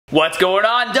What's going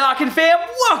on, Dokkan fam?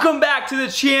 Welcome back to the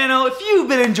channel. If you've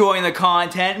been enjoying the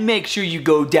content, make sure you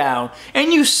go down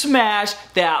and you smash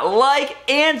that like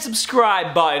and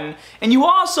subscribe button. And you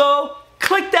also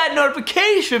click that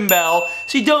notification bell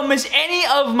so you don't miss any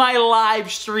of my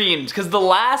live streams. Because the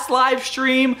last live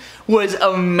stream was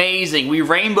amazing. We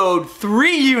rainbowed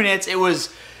 3 units. It was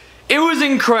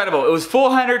incredible. It was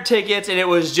 400 tickets and it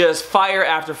was just fire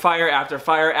after fire after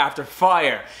fire after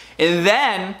fire. And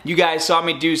then you guys saw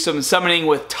me do some summoning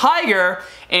with Tiger,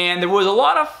 and there was a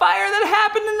lot of fire that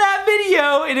happened in that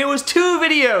video, and it was 2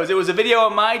 videos. It was a video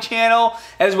on my channel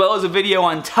as well as a video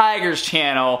on Tiger's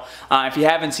channel. If you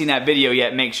haven't seen that video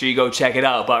yet, make sure you go check it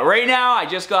out. But right now, I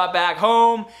just got back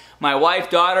home. My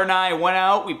wife, daughter, and I went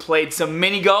out. We played some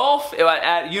mini golf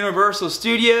at Universal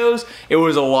Studios. It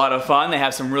was a lot of fun. They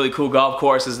have some really cool golf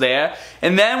courses there.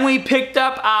 And then we picked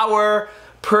up our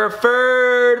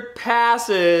preferred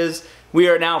passes. We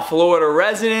are now Florida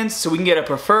residents, so we can get a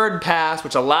preferred pass,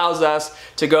 which allows us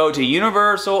to go to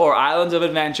Universal or Islands of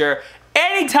Adventure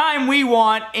anytime we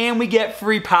want, and we get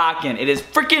free parking. It is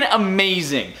freaking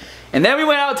amazing. And then we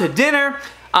went out to dinner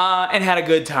and had a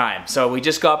good time. So we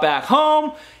just got back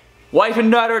home. Wife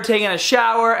and daughter are taking a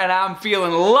shower, and I'm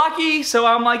feeling lucky, so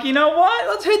I'm like, you know what?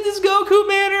 Let's hit this Goku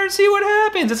banner and see what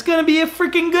happens. It's gonna be a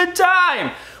freaking good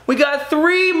time. We got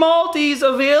 3 multis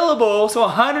available, so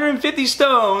 150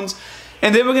 stones,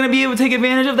 and then we're gonna be able to take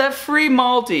advantage of that free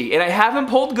multi. And I haven't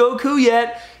pulled Goku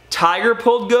yet. Tiger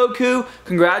pulled Goku.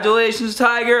 Congratulations,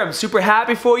 Tiger. I'm super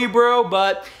happy for you, bro,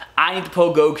 but I need to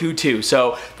pull Goku too.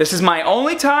 So this is my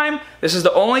only time. This is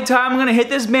the only time I'm gonna hit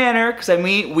this banner, because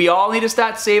we all need to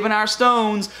start saving our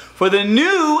stones for the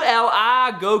new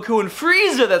LR Goku and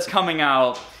Frieza that's coming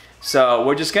out. So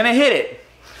we're just gonna hit it.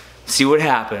 See what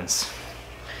happens.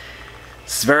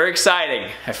 It's very exciting.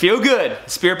 I feel good.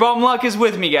 Spirit Bomb luck is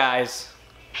with me, guys.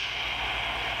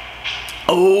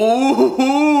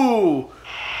 Oh,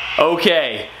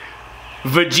 okay.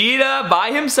 Vegeta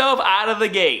by himself out of the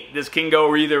gate. This can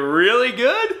go either really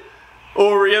good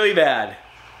or really bad.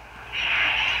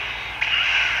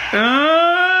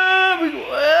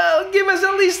 Well, give us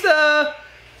at least a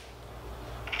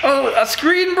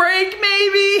screen break,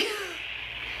 maybe?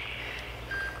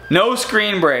 No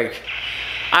screen break.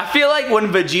 I feel like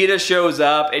when Vegeta shows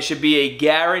up, it should be a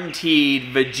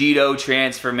guaranteed Vegito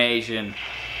transformation.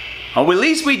 Oh, at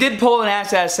least we did pull an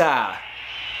SSR.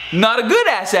 Not a good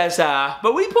SSR,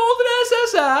 but we pulled an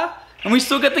SSR, and we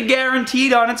still got the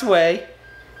guaranteed on its way.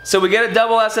 So we get a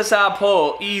double SSR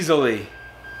pull easily.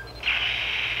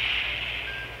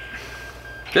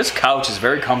 This couch is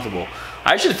very comfortable.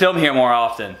 I should film here more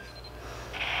often.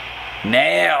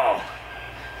 Nail.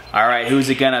 All right, who's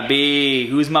it gonna be?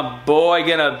 Who's my boy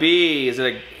gonna be? Is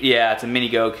it yeah, it's a mini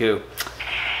Goku.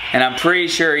 And I'm pretty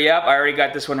sure, yep, I already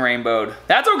got this one rainbowed.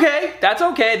 That's okay, that's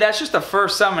okay. That's just the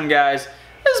first summon, guys.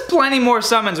 There's plenty more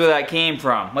summons where that came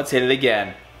from. Let's hit it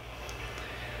again.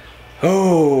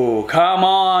 Oh, come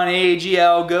on,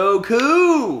 AGL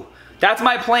Goku. That's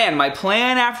my plan. My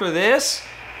plan after this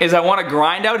is I wanna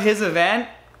grind out his event.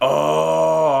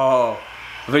 Oh,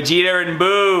 Vegeta and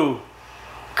Boo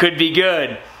could be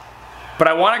good. But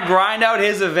I want to grind out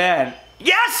his event.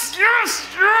 Yes, yes,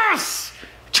 yes!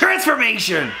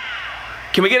 Transformation!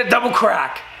 Can we get a double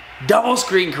crack? Double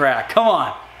screen crack, come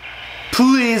on.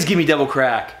 Please give me double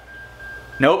crack.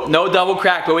 Nope, no double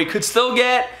crack, but we could still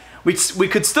get, we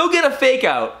could still get a fake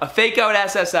out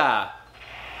SSR.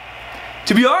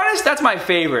 To be honest, that's my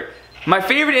favorite. My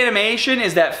favorite animation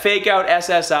is that fake out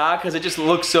SSR because it just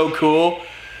looks so cool.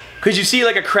 Because you see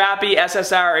like a crappy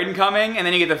SSR incoming and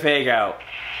then you get the fake out.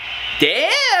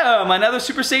 Damn, another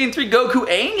Super Saiyan 3 Goku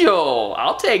Angel.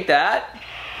 I'll take that.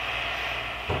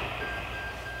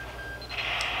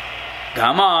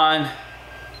 Come on.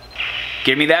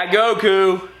 Give me that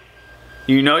Goku.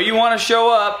 You know you want to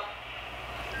show up.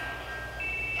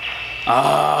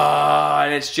 Ah,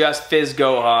 and it's just Fizz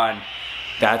Gohan.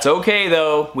 That's okay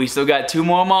though. We still got 2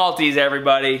 more multis,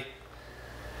 everybody.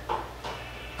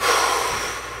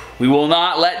 We will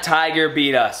not let Tiger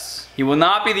beat us. He will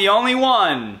not be the only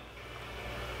one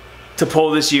to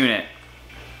pull this unit.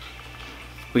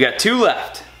 We got 2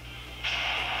 left.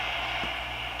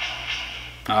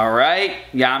 Alright,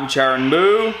 Yamcha and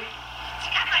Boo.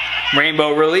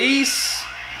 Rainbow release.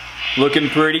 Looking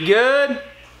pretty good.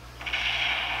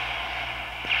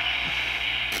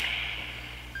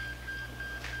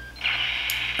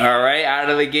 Alright,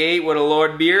 out of the gate with a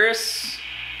Lord Beerus.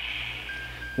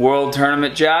 World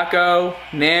Tournament Jocko.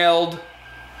 Nailed.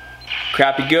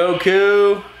 Crappy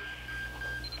Goku.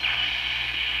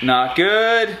 Not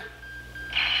good.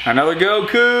 Another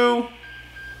Goku.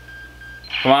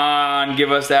 Come on,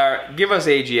 give us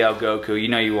AGL Goku. You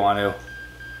know you want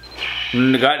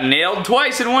to. Got nailed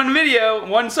twice in one video,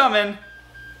 one summon.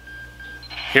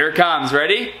 Here it comes,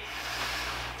 ready?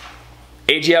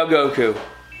 AGL Goku.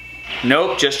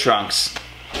 Nope, just Trunks.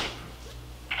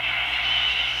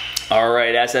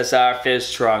 Alright, SSR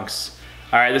Fizz Trunks.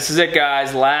 Alright, this is it,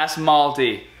 guys. Last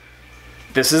multi.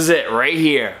 This is it, right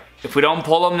here. If we don't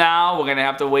pull them now, we're gonna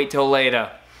have to wait till later.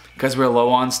 Because we're low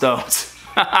on stones.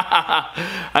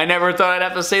 I never thought I'd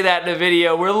have to say that in a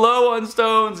video. We're low on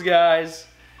stones, guys.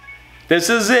 This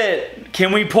is it.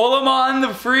 Can we pull them on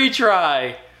the free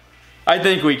try? I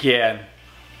think we can.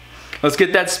 Let's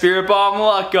get that Spirit Bomb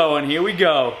luck going. Here we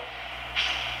go.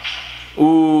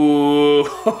 Ooh.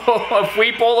 If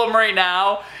we pull them right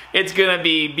now, it's gonna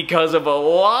be because of a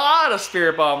lot of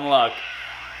Spirit Bomb luck.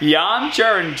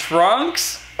 Yamcha and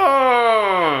Trunks?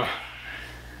 Oh.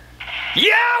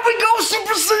 Yeah, we go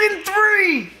Super Saiyan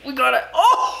 3! We got it.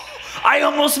 Oh! I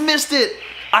almost missed it.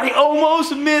 I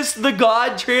almost missed the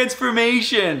God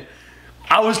transformation.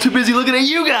 I was too busy looking at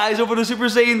you guys over the Super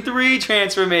Saiyan 3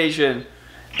 transformation.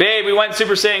 Babe, we went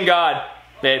Super Saiyan God.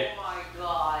 Babe. Oh my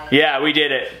God. Yeah, we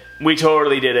did it. We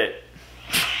totally did it.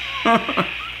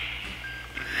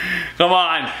 Come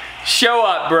on. Show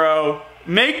up, bro.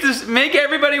 Make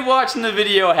everybody watching the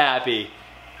video happy.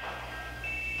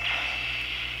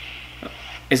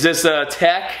 Is this a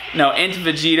tech? No, Int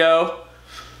Vegito.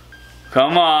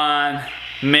 Come on.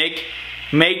 Make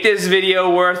this video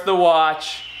worth the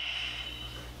watch.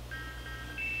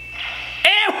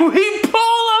 And we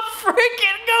pull a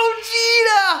freaking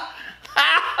Gogeta!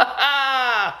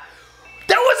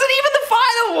 That wasn't even the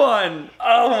final one!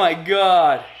 Oh my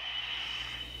god.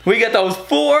 We got those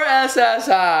 4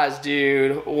 SSRs,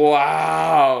 dude.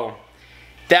 Wow.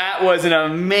 That was an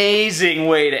amazing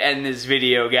way to end this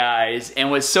video, guys.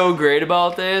 And what's so great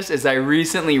about this is I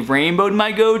recently rainbowed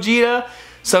my Gogeta.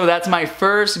 So that's my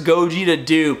first Gogeta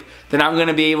dupe that I'm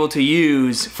gonna be able to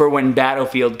use for when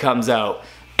Battlefield comes out.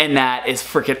 And that is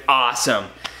freaking awesome.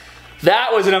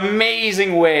 That was an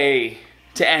amazing way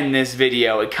to end this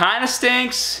video. It kind of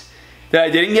stinks that I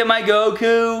didn't get my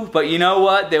Goku, but you know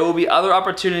what? There will be other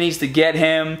opportunities to get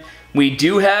him. We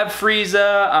do have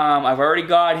Frieza. I've already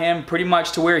got him pretty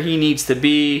much to where he needs to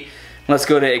be. Let's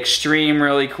go to Extreme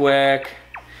really quick.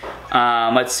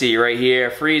 Let's see, right here,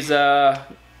 Frieza.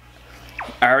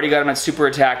 I already got him at Super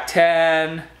Attack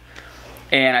 10.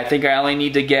 And I think I only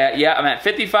need to get, yeah, I'm at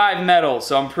 55 medals,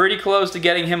 so I'm pretty close to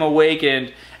getting him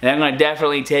awakened. And I'm gonna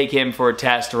definitely take him for a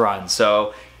test run.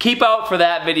 So keep out for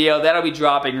that video. That'll be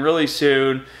dropping really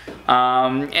soon.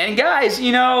 And guys,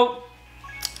 you know,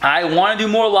 I want to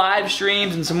do more live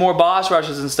streams and some more boss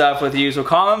rushes and stuff with you. So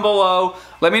comment below.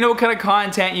 Let me know what kind of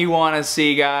content you want to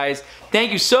see, guys.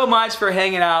 Thank you so much for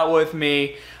hanging out with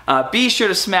me. Be sure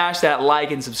to smash that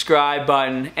like and subscribe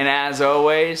button. And as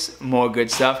always, more good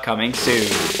stuff coming soon.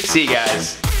 See you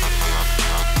guys.